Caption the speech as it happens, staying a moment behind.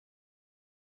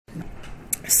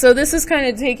So this is kind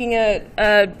of taking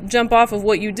a jump off of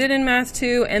what you did in Math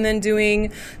 2 and then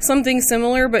doing something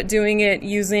similar, but doing it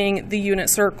using the unit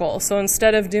circle. So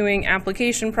instead of doing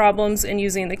application problems and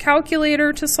using the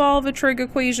calculator to solve a trig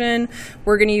equation,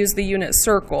 we're going to use the unit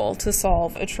circle to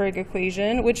solve a trig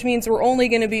equation, which means we're only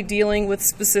going to be dealing with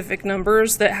specific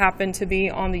numbers that happen to be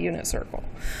on the unit circle.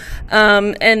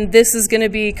 And this is going to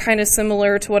be kind of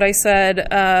similar to what I said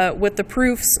with the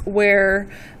proofs, where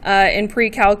in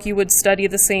pre-calc you would study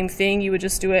the same thing, you would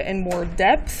just do it in more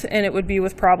depth, and it would be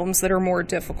with problems that are more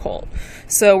difficult.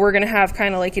 So we're going to have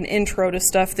kind of like an intro to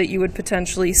stuff that you would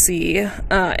potentially see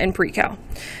in pre-cal.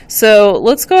 So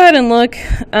let's go ahead and look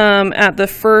at the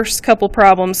first couple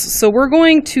problems. So we're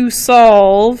going to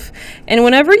solve, and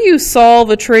whenever you solve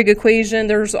a trig equation,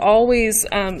 there's always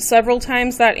several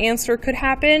times that answer could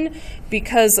happen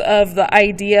because of the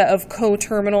idea of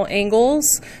coterminal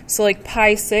angles. So like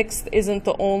pi 6 isn't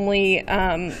the only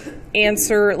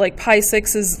answer. Like pi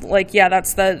 6 is like, yeah,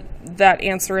 that's that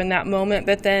answer in that moment,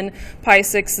 but then pi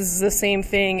 6 is the same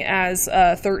thing as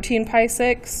 13 pi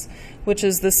 6, which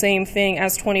is the same thing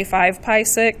as 25 pi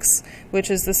 6,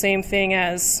 which is the same thing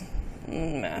as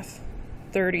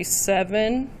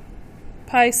 37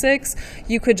 pi 6.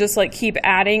 You could just like keep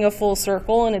adding a full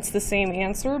circle and it's the same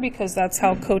answer, because that's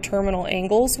how coterminal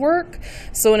angles work.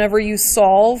 So whenever you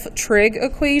solve trig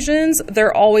equations,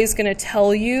 they're always going to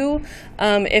tell you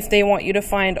if they want you to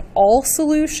find all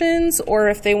solutions, or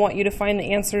if they want you to find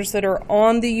the answers that are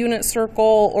on the unit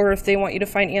circle, or if they want you to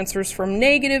find answers from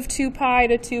negative 2 pi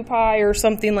to 2 pi or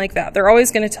something like that. They're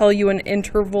always going to tell you an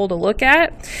interval to look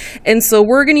at. And so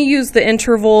we're going to use the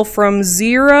interval from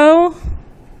 0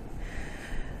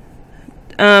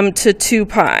 to 2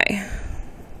 pi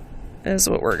is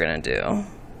what we're going to do.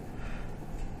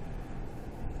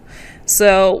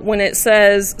 So when it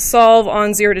says solve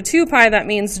on 0 to 2 pi, that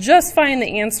means just find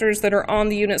the answers that are on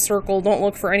the unit circle. Don't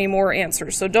look for any more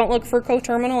answers. So don't look for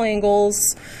coterminal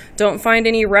angles. Don't find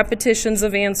any repetitions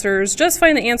of answers. Just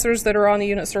find the answers that are on the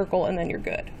unit circle, and then you're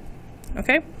good.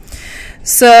 Okay?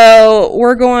 So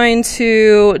we're going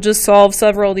to just solve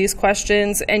several of these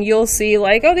questions, and you'll see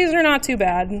like, oh, these are not too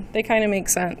bad. They kind of make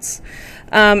sense.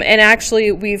 And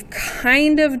actually, we've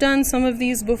kind of done some of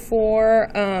these before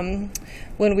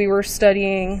when we were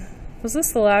studying. Was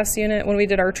this the last unit? When we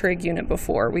did our trig unit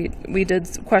before, we did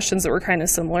questions that were kind of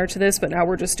similar to this, but now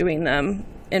we're just doing them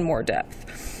in more depth.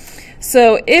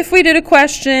 So if we did a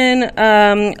question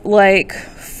like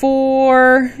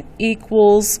 4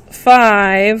 equals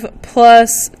 5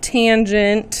 plus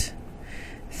tangent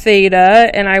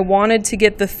theta, and I wanted to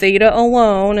get the theta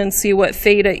alone and see what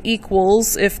theta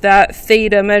equals if that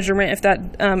theta measurement, if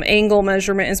that angle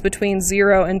measurement is between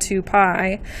 0 and 2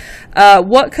 pi,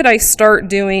 what could I start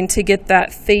doing to get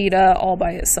that theta all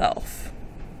by itself?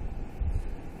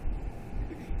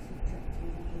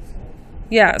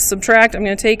 Yeah, subtract. I'm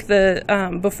going to take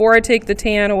the, before I take the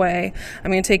tan away,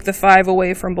 I'm going to take the 5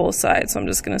 away from both sides. So I'm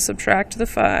just going to subtract the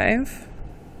 5.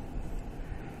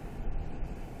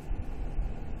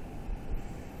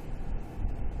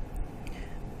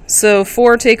 So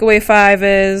 4 take away 5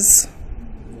 is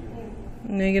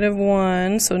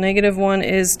 -1. So -1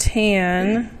 is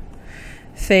tan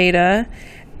theta.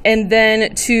 And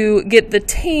then to get the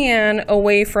tan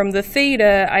away from the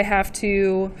theta, I have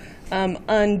to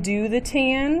undo the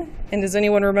tan. And does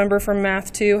anyone remember from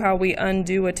Math 2 how we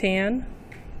undo a tan?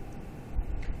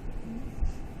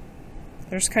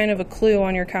 There's kind of a clue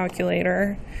on your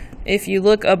calculator. If you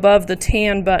look above the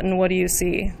tan button, what do you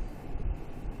see?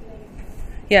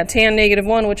 Yeah, tan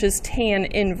 -1, which is tan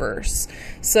inverse.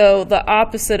 So the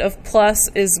opposite of plus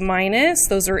is minus.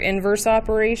 Those are inverse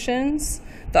operations.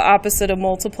 The opposite of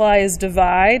multiply is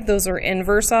divide. Those are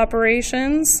inverse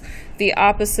operations. The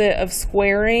opposite of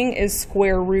squaring is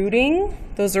square rooting.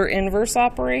 Those are inverse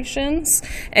operations.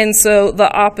 And so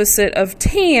the opposite of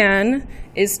tan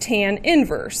is tan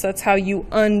inverse. That's how you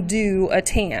undo a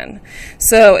tan.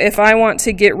 So if I want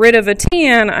to get rid of a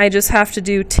tan, I just have to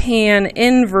do tan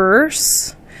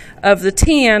inverse of the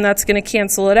tan. That's going to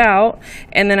cancel it out.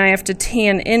 And then I have to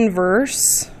tan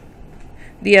inverse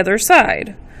the other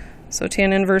side. So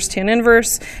tan inverse, tan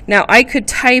inverse. Now I could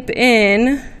type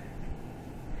in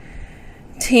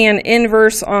tan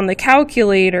inverse on the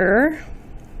calculator,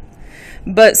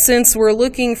 but since we're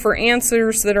looking for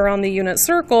answers that are on the unit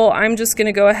circle, I'm just going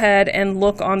to go ahead and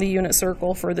look on the unit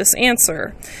circle for this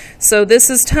answer. So this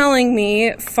is telling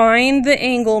me find the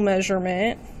angle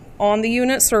measurement on the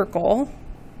unit circle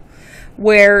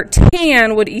where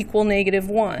tan would equal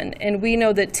 -1. And we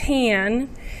know that tan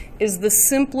is the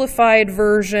simplified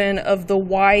version of the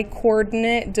y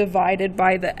coordinate divided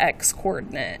by the x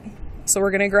coordinate. So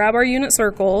we're going to grab our unit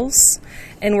circles,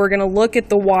 and we're going to look at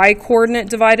the y-coordinate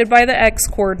divided by the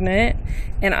x-coordinate,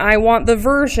 and I want the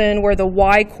version where the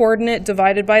y-coordinate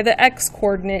divided by the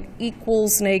x-coordinate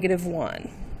equals -1.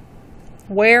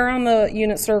 Where on the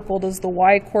unit circle does the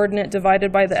y-coordinate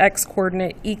divided by the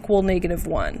x-coordinate equal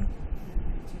 -1?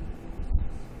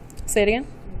 Say it again.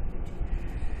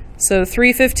 So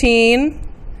 315,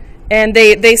 and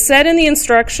they said in the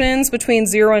instructions between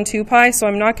 0 and 2 pi, so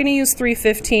I'm not going to use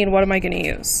 315. What am I going to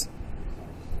use?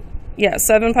 Yeah,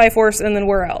 7 pi fourths, and then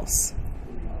where else?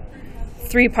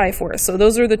 3 pi fourths. So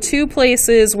those are the two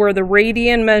places where the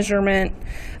radian measurement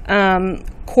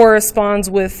corresponds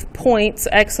with points,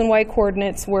 x and y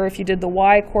coordinates, where if you did the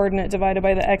y coordinate divided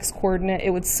by the x coordinate,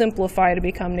 it would simplify to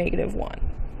become -1.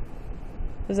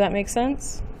 Does that make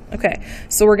sense? Okay,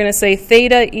 so we're going to say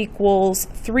theta equals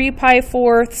 3 pi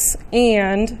fourths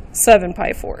and 7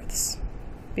 pi fourths,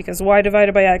 because y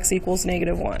divided by x equals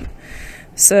 -1.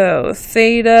 So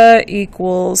theta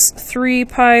equals 3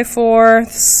 pi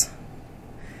fourths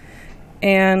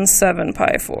and 7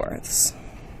 pi fourths.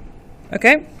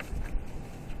 Okay?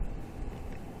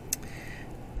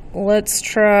 Let's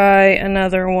try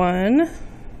another one.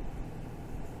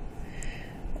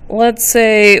 Let's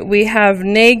say we have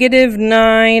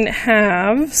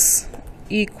 -9/2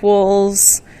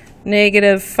 equals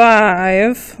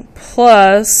 -5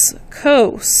 plus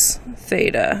cos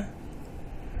theta.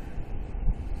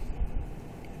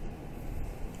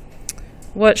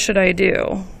 What should I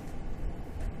do?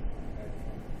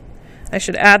 I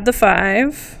should add the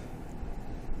 5.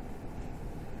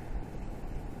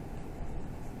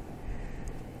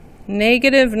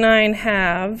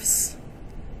 -9/2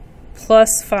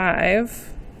 plus 5,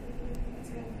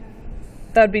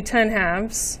 that would be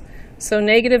 10/2. So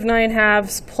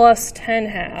 -9/2 plus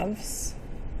 10/2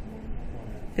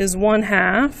 is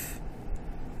 1/2.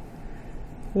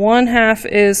 1/2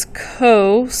 is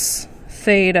cos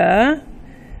theta.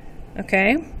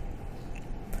 Okay.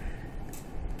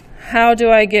 How do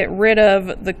I get rid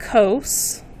of the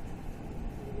cos?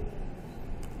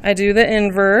 I do the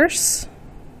inverse.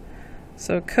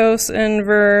 So cos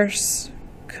inverse,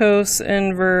 cos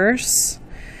inverse.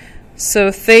 So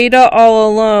theta all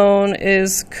alone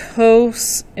is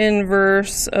cos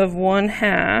inverse of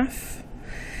 1/2.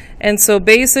 And so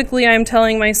basically I'm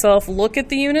telling myself, look at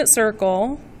the unit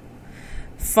circle,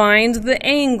 find the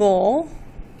angle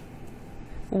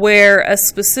where a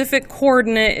specific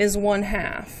coordinate is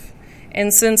 1/2.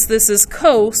 And since this is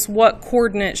cos, what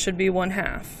coordinate should be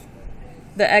 1/2?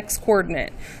 The x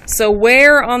coordinate. So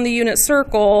where on the unit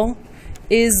circle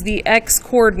is the x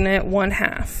coordinate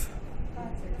 1/2?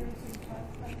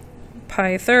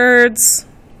 Pi thirds,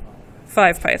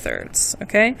 5 pi thirds.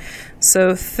 Okay,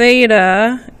 so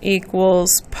theta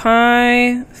equals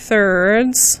pi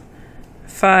thirds,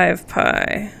 5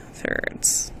 pi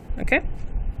thirds. Okay.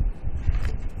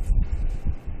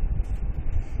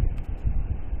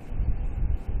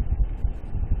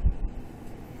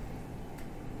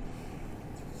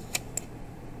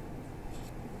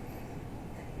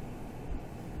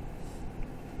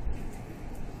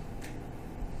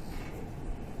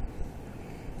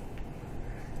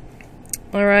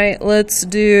 All right, let's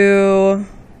do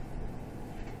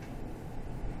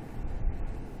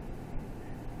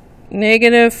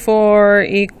 -4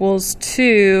 equals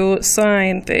 2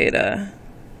 sine theta.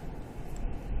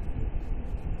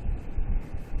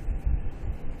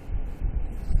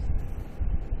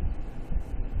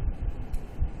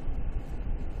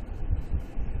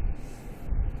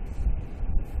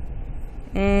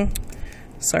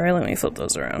 Sorry, let me flip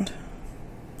those around.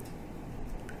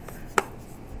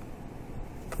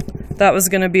 That was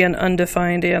going to be an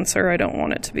undefined answer. I don't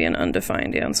want it to be an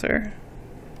undefined answer.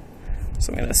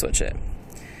 So I'm going to switch it.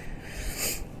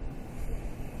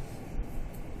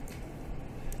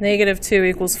 -2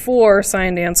 equals 4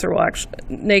 sine answer will actually,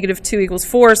 -2 equals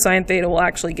 4 sine theta will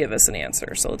actually give us an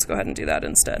answer. So let's go ahead and do that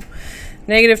instead.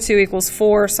 -2 equals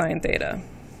 4 sine theta.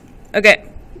 Okay,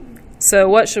 so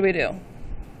what should we do?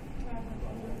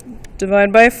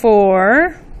 Divide by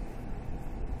 4.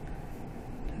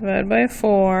 Divide by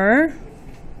 4.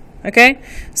 Okay,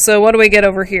 so what do we get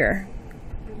over here?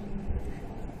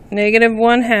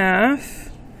 -1/2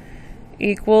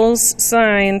 equals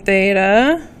sine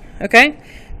theta. Okay,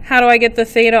 how do I get the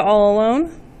theta all alone?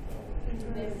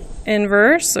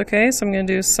 Inverse. Okay, so I'm going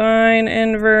to do sine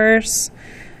inverse,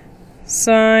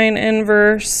 sine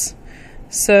inverse.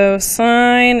 So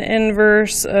sine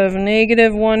inverse of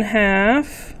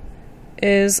 -1/2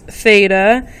 is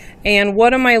theta. And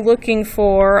what am I looking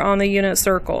for on the unit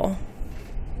circle?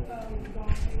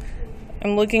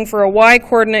 I'm looking for a y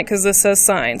coordinate because this says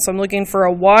sine. So I'm looking for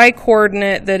a y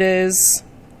coordinate that is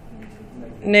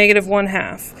negative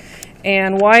 1/2.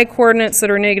 And y coordinates that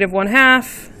are negative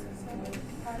 1/2,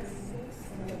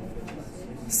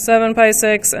 7 pi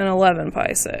 6 and 11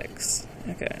 pi 6.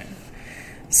 Okay.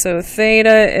 So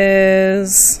theta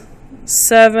is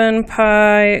 7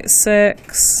 pi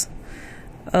 6,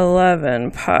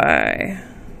 11 pi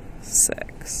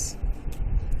 6.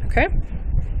 Okay?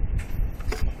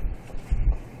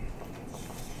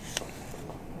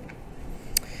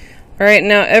 All right,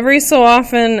 now every so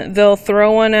often they'll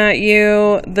throw one at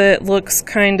you that looks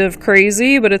kind of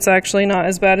crazy, but it's actually not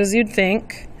as bad as you'd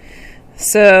think.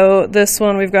 So this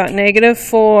one we've got negative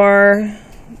 4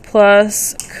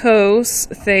 plus cos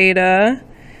theta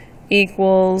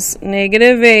equals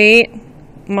negative 8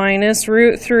 minus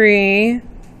root 3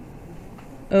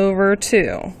 over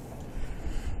 2.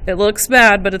 It looks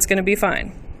bad, but it's going to be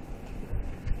fine.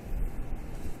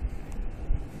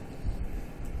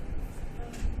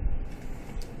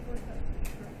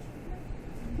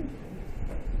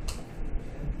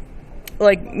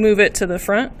 Like, move it to the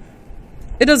front.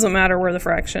 It doesn't matter where the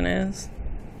fraction is.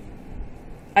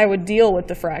 I would deal with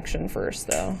the fraction first,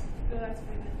 though.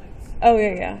 Oh,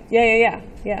 yeah.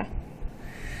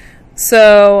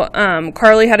 So,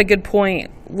 Carly had a good point.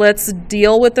 Let's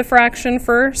deal with the fraction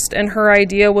first, and her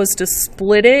idea was to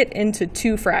split it into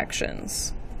 2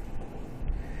 fractions.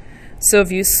 So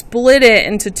if you split it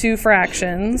into 2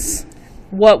 fractions,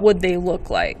 what would they look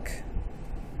like?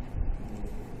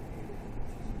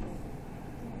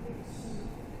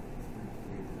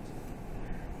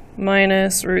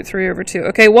 Minus root 3 over 2.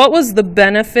 Okay, what was the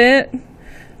benefit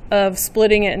of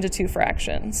splitting it into 2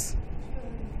 fractions?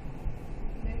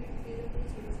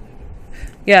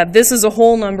 Yeah, this is a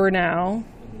whole number now.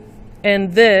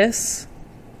 And this,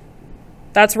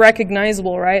 that's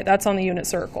recognizable, right? That's on the unit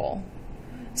circle.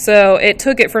 So it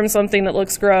took it from something that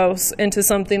looks gross into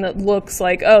something that looks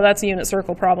like, oh, that's a unit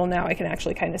circle problem. Now I can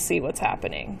actually kind of see what's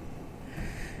happening.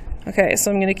 Okay, so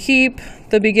I'm going to keep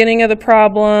the beginning of the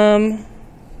problem.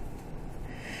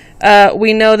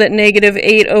 We know that negative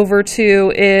 8 over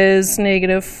 2 is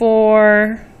negative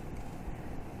 4.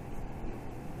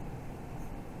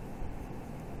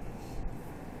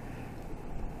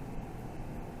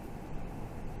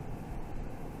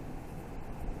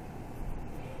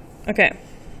 Okay.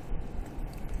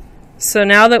 So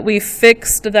now that we've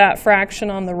fixed that fraction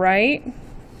on the right,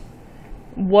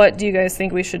 what do you guys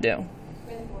think we should do?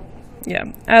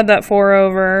 Yeah, add that 4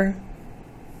 over.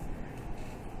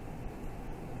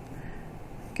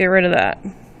 Get rid of that.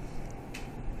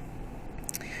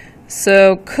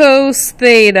 So cos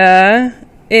theta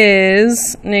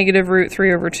is negative root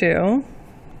 3 over 2.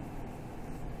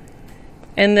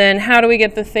 And then how do we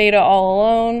get the theta all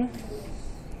alone?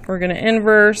 We're going to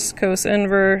inverse, cos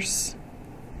inverse,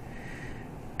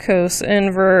 cos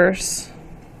inverse.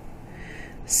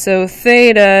 So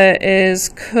theta is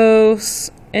cos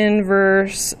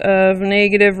inverse of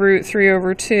negative root 3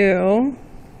 over 2.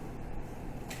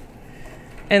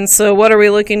 And so what are we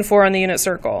looking for on the unit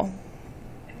circle?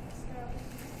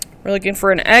 We're looking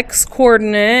for an x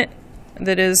coordinate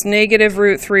that is negative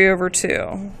root 3 over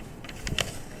 2.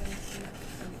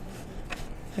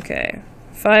 Okay,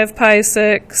 5 pi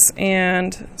 6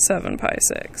 and 7 pi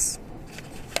 6.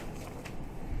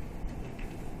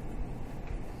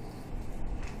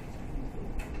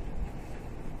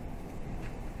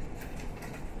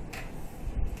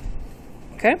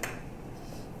 Okay.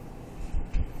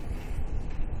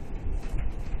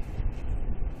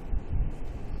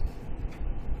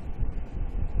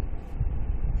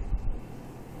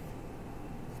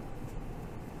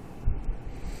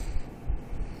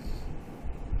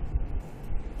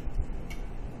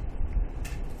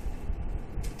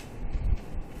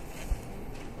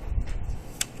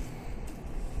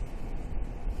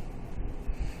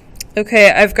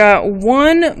 Okay, I've got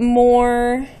one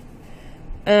more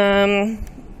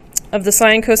of the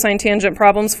sine, cosine, tangent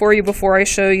problems for you before I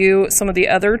show you some of the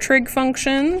other trig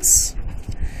functions.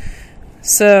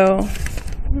 So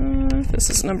this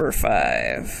is number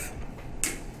 5.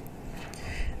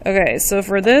 Okay, so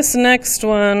for this next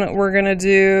one, we're going to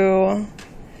do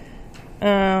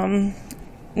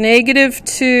negative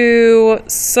 2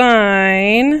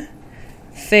 sine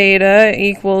theta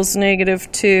equals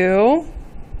negative 2.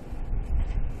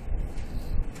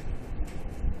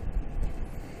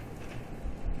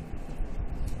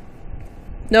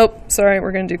 Nope, sorry,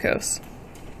 we're going to do cos.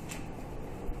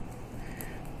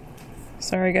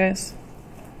 Sorry, guys.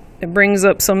 It brings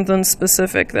up something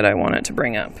specific that I want it to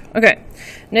bring up. Okay,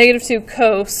 negative 2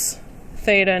 cos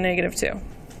theta negative 2.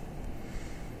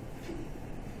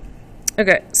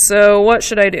 Okay, so what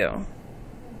should I do?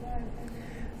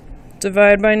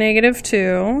 Divide by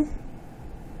 -2.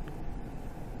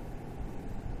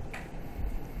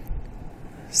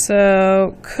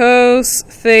 So cos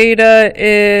theta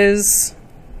is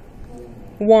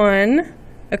 1.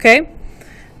 Okay.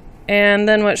 And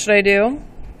then what should I do?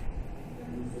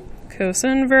 Cos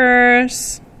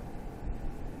inverse.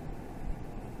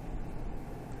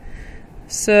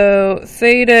 So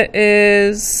theta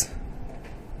is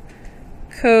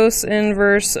cos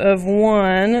inverse of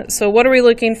 1. So what are we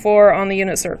looking for on the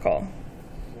unit circle?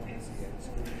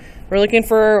 We're looking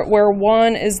for where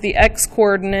 1 is the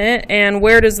x-coordinate, and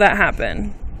where does that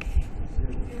happen?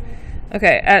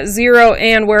 Okay, at 0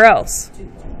 and where else?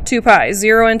 2 pi,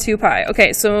 0 and 2 pi.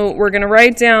 Okay, so we're going to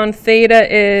write down theta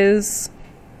is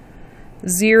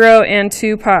 0 and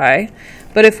 2 pi.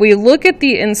 But if we look at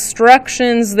the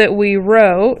instructions that we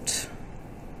wrote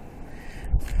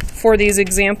for these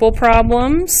example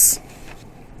problems,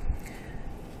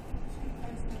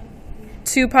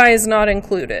 2 pi is not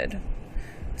included.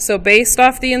 So based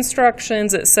off the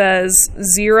instructions, it says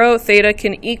 0, theta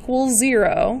can equal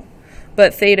 0,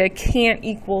 but theta can't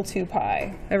equal 2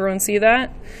 pi. Everyone see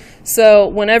that? So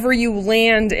whenever you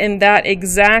land in that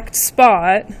exact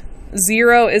spot,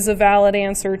 0 is a valid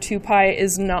answer, 2 pi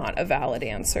is not a valid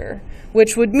answer,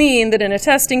 which would mean that in a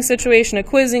testing situation, a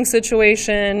quizzing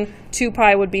situation, 2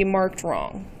 pi would be marked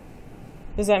wrong.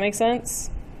 Does that make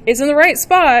sense? It's in the right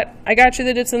spot. I got you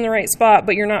that it's in the right spot,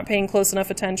 but you're not paying close enough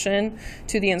attention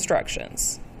to the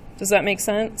instructions. Does that make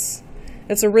sense?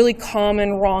 It's a really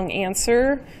common wrong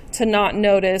answer to not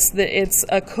notice that it's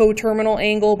a coterminal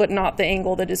angle, but not the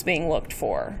angle that is being looked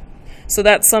for. So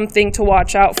that's something to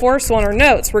watch out for. So on our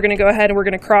notes, we're going to go ahead and we're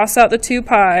going to cross out the 2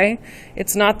 pi.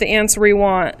 It's not the answer we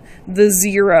want. The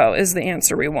 0 is the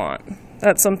answer we want.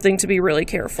 That's something to be really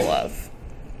careful of.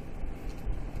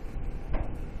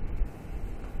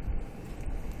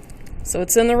 So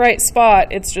it's in the right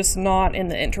spot, it's just not in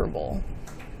the interval.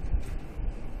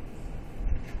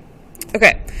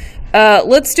 Okay,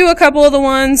 let's do a couple of the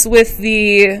ones with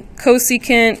the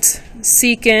cosecant,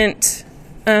 secant,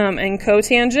 and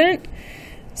cotangent.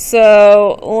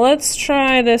 So let's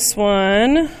try this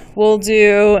one. We'll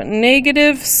do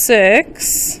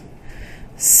 -6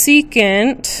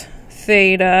 secant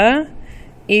theta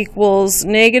equals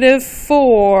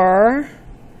 -4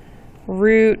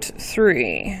 root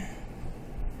 3.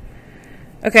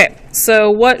 Okay, so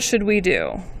what should we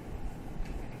do?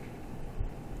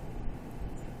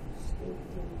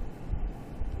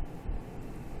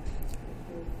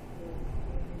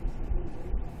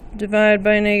 Divide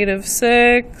by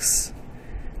 -6.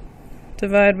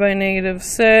 Divide by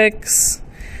 -6.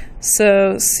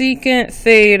 So secant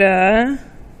theta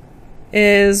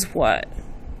is what?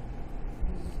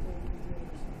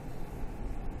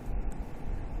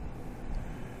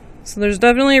 So there's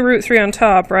definitely a root 3 on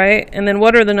top, right? And then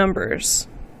what are the numbers?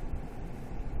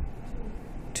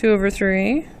 2 over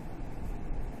 3.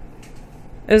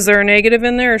 Is there a negative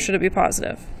in there, or should it be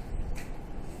positive?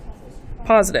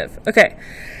 Positive. Okay.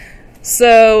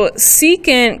 So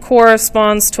secant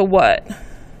corresponds to what?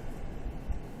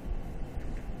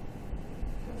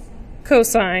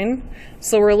 Cosine.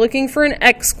 So we're looking for an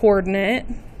x-coordinate.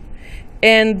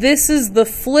 And this is the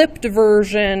flipped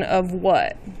version of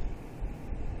what?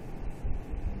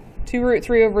 2 root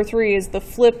 3 over 3 is the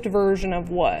flipped version of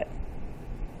what?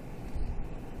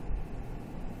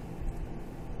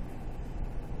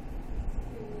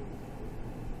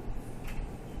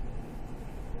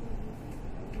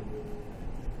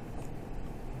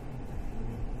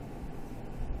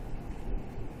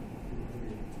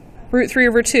 Root 3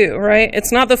 over 2, right?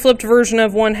 It's not the flipped version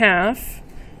of 1/2.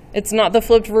 It's not the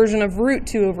flipped version of root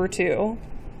 2 over 2.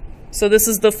 So this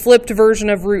is the flipped version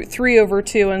of root 3 over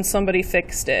 2, and somebody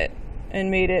fixed it and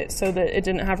made it so that it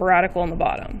didn't have a radical on the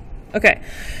bottom. Okay,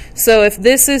 so if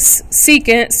this is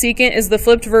secant, secant is the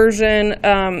flipped version,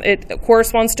 it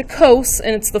corresponds to cos,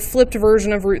 and it's the flipped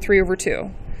version of root 3 over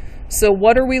 2. So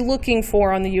what are we looking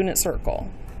for on the unit circle?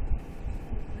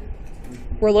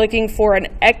 We're looking for an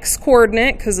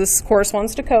x-coordinate, because this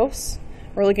corresponds to cos.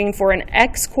 We're looking for an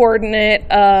x-coordinate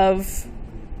of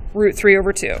root 3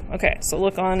 over 2. Okay, so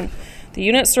look on the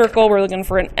unit circle, we're looking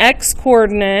for an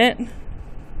x-coordinate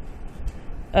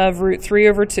of root 3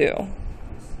 over 2.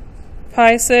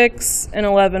 Pi 6 and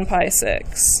 11 pi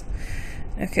 6.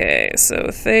 Okay, so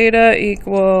theta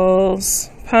equals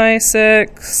pi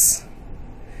 6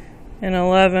 and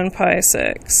 11 pi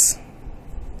 6.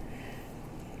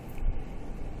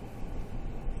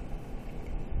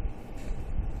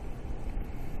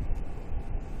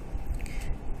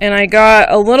 And I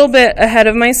got a little bit ahead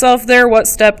of myself there. What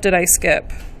step did I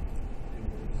skip?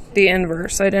 the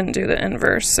inverse. I didn't do the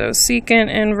inverse. So secant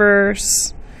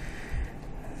inverse,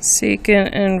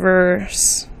 secant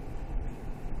inverse.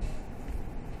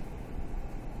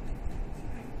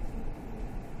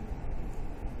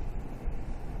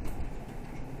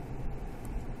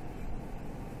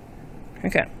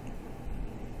 Okay.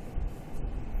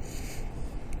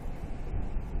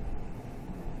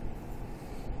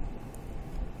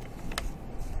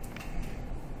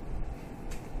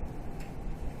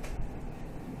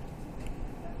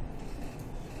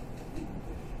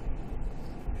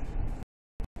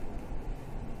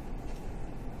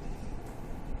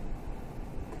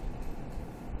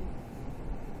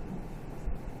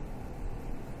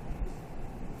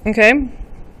 Okay,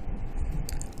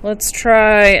 let's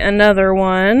try another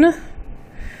one.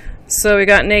 So we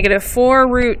got negative 4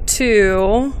 root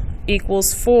 2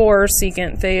 equals 4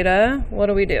 secant theta. What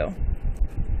do we do?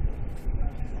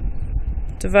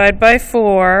 Divide by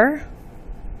 4.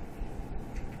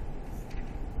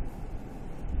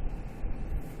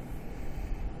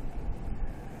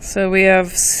 So we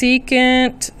have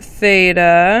secant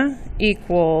theta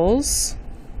equals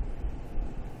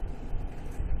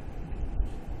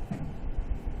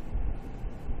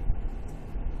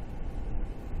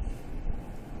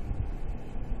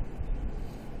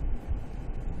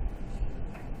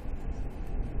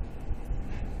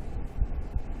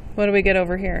what do we get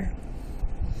over here?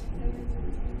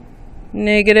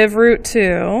 Negative root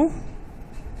 2.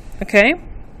 Okay.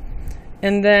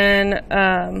 And then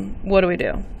what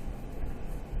do?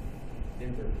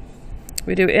 Inverse.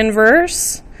 We do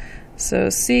inverse. So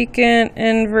secant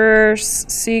inverse,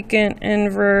 secant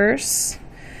inverse.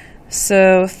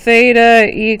 So theta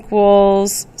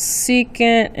equals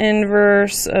secant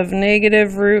inverse of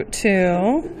negative root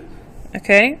 2.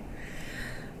 Okay.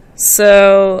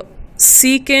 So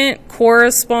secant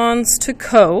corresponds to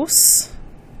cos.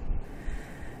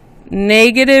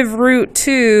 Negative root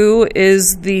 2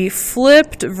 is the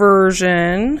flipped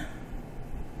version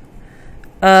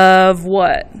of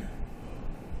what?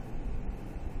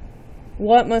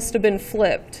 What must have been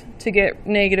flipped to get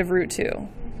negative root 2?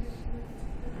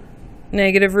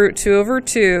 Negative root 2 over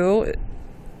 2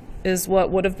 is what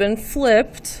would have been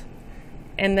flipped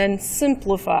and then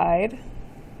simplified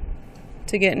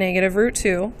to get negative root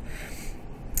 2.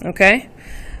 Okay,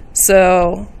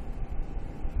 so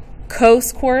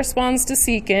cos corresponds to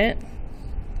secant.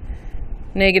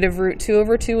 Negative root 2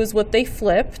 over 2 is what they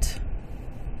flipped.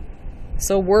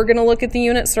 So we're going to look at the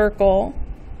unit circle.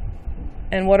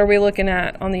 And what are we looking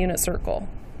at on the unit circle?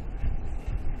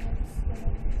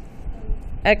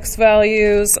 X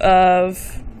values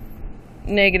of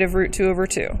negative root 2 over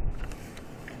 2.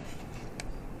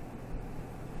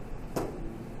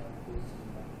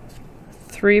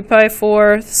 Three pi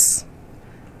fourths,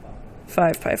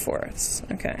 5 pi fourths.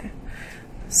 Okay.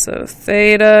 So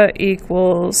theta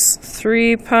equals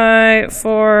 3 pi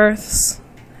fourths,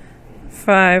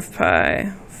 5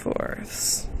 pi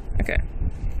fourths. Okay.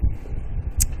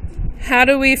 How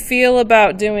do we feel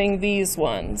about doing these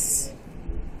ones?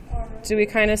 Do we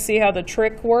kind of see how the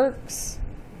trick works?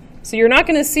 So you're not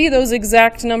going to see those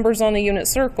exact numbers on the unit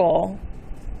circle.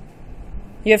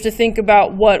 You have to think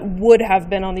about what would have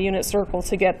been on the unit circle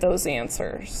to get those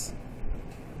answers.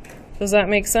 Does that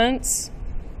make sense?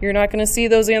 You're not going to see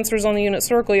those answers on the unit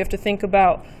circle. You have to think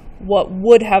about what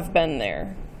would have been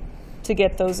there to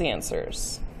get those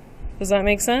answers. Does that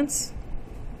make sense?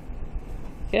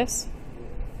 Yes?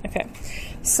 Okay.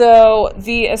 So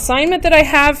the assignment that I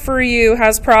have for you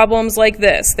has problems like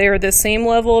this. They are the same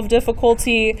level of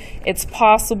difficulty. It's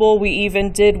possible we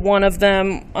even did one of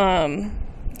them,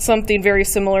 something very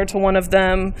similar to one of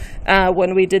them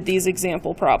when we did these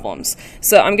example problems.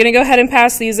 So I'm going to go ahead and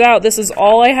pass these out. This is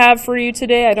all I have for you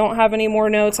today. I don't have any more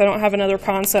notes. I don't have another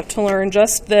concept to learn,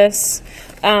 just this.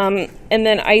 And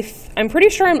then I'm pretty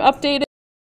sure I'm updated.